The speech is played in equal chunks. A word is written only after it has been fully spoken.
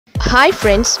Hi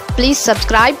friends, please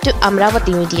subscribe to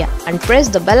Amaravathi Media and press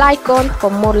the bell icon for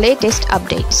more latest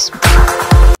updates.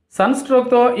 Sun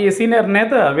స్ట్రోక్తో ఈ senior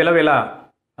నేత విలవిల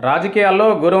రాజకీయాల్లో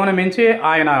గురువుని మించి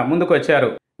ఆయన ముందుకొచ్చారు.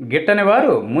 గిట్టని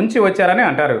వారు ముంచి వచ్చారని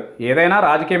అంటారు. ఏదైనా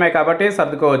రాజకీయమే కాబట్టి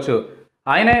సర్దుకోవచ్చు.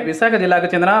 ఆయనే విశాఖ జిల్లాకు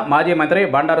చెందిన మాజీ మంత్రి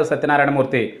బండారు సత్యనారాయణ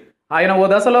మూర్తి. ఆయన ఓ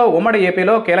దశలో ఉమ్మడి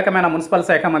ఏపీలో కీలకమైన మున్సిపల్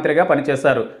శాఖ మంత్రిగా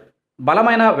పనిచేశారు.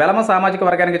 బలమైన వెలమ సామాజిక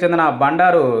వర్గానికి చెందిన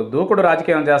బండారు దూకుడు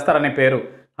రాజకీయం చేస్తారనే పేరు.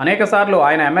 అనేకసార్లు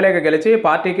ఆయన ఎమ్మెల్యేగా గెలిచి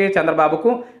పార్టీకి చంద్రబాబుకు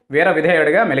వీర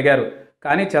విధేయుడిగా మెలిగారు.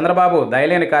 కానీ చంద్రబాబు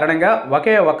దయలేని కారణంగా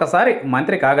ఒక్కసారి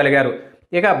మంత్రి కాగలిగారు.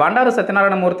 ఇక బండారు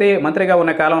సత్యనారాయణ మూర్తి మంత్రిగా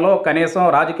ఉన్న కాలంలో కనీసం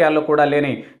రాజకీయాల్లో కూడా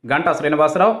లేని గంటా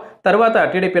శ్రీనివాసరావు తరువాత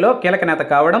టీడీపీలో కీలక నేత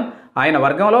కావడం, ఆయన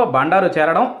వర్గంలో బండారు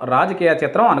చేరడం రాజకీయ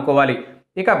చిత్రం అనుకోవాలి.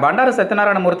 ఇక బండారు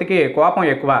సత్యనారాయణ మూర్తికి కోపం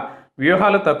ఎక్కువ,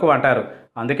 వ్యూహాలు తక్కువ అంటారు.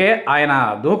 అందుకే ఆయన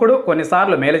దూకుడు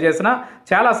కొన్నిసార్లు మేలు చేసినా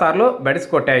చాలాసార్లు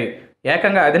బెడిసికొట్టాయి.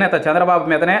 ఏకంగా అధినేత చంద్రబాబు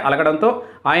మీదనే అలగడంతో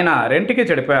ఆయన రెంటికి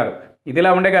చెడిపోయారు. ఇదిలా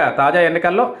ఉండగా తాజా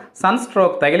ఎన్నికల్లో సన్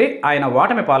స్ట్రోక్ తగిలి ఆయన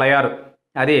ఓటమి పాలయ్యారు.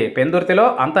 అది పెందుర్తిలో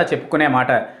అంతా చెప్పుకునే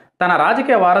మాట. తన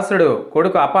రాజకీయ వారసుడు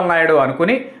కొడుకు అప్పలనాయుడు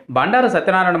అనుకుని బండారు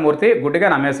సత్యనారాయణ మూర్తి గుడ్డిగా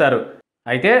నమ్మేశారు.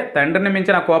 అయితే తండ్రిని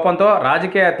మించిన కోపంతో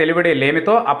రాజకీయ తెలివిడి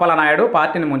లేమితో అప్పలనాయుడు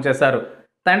పార్టీని ముంచేశారు.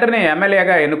 తండ్రిని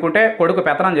ఎమ్మెల్యేగా ఎన్నుకుంటే కొడుకు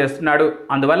పెత్తనం చేస్తున్నాడు,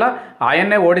 అందువల్ల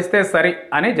ఆయన్నే ఓడిస్తే సరి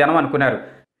అని జనం అనుకున్నారు.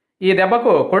 ఈ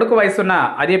దెబ్బకు కొడుకు వయసున్న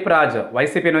అదీప్ రాజ్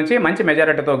వైసీపీ నుంచి మంచి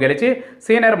మెజారిటీతో గెలిచి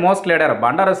senior most leader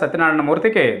Bandaru Satyanarayana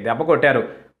మూర్తికి దెబ్బ కొట్టారు.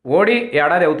 ఓడి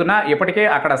ఏడాది అవుతున్నా ఇప్పటికే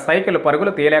అక్కడ సైకిల్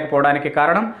పరుగులు తీయలేకపోవడానికి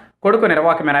కారణం కొడుకు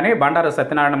నిర్వాహకమేనని బండారు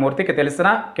సత్యనారాయణ మూర్తికి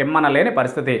తెలిసినా కిమ్మనలేని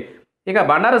పరిస్థితి. ఇక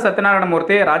బండారు సత్యనారాయణ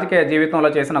మూర్తి రాజకీయ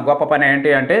జీవితంలో చేసిన గొప్ప పని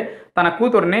ఏంటి అంటే తన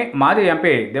కూతుర్ని మాజీ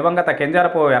ఎంపీ దివంగత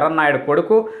కెంజారపు ఎర్రన్నాయుడు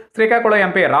కొడుకు శ్రీకాకుళం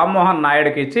ఎంపీ రామ్మోహన్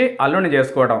నాయుడుకి ఇచ్చి అల్లుడిని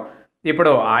చేసుకోవడం.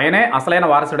 ఇప్పుడు ఆయనే అసలైన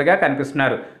వారసుడిగా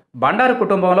కనిపిస్తున్నారు. బండారు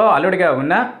కుటుంబంలో అల్లుడిగా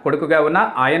ఉన్న కొడుకుగా ఉన్న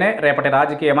ఆయనే రేపటి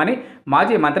రాజకీయమని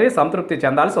మాజీ మంత్రి సంతృప్తి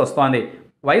చెందాల్సి వస్తోంది.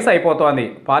 వయసు అయిపోతోంది,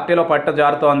 పార్టీలో పట్టు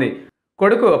జారుతోంది,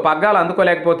 కొడుకు పగ్గాలు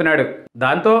అందుకోలేకపోతున్నాడు.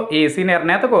 దాంతో ఈ సీనియర్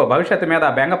నేతకు భవిష్యత్తు మీద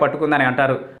బెంగ పట్టుకుందని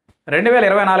అంటారు.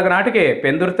 2024 నాటికి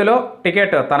పెందుర్తిలో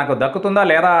టికెట్ తనకు దక్కుతుందా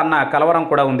లేదా అన్న కలవరం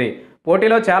కూడా ఉంది.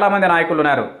 పోటీలో చాలామంది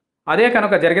నాయకులున్నారు. అదే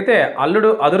కనుక జరిగితే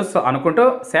అల్లుడు అదుర్స్ అనుకుంటూ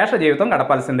శేష జీవితం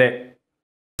గడపాల్సిందే.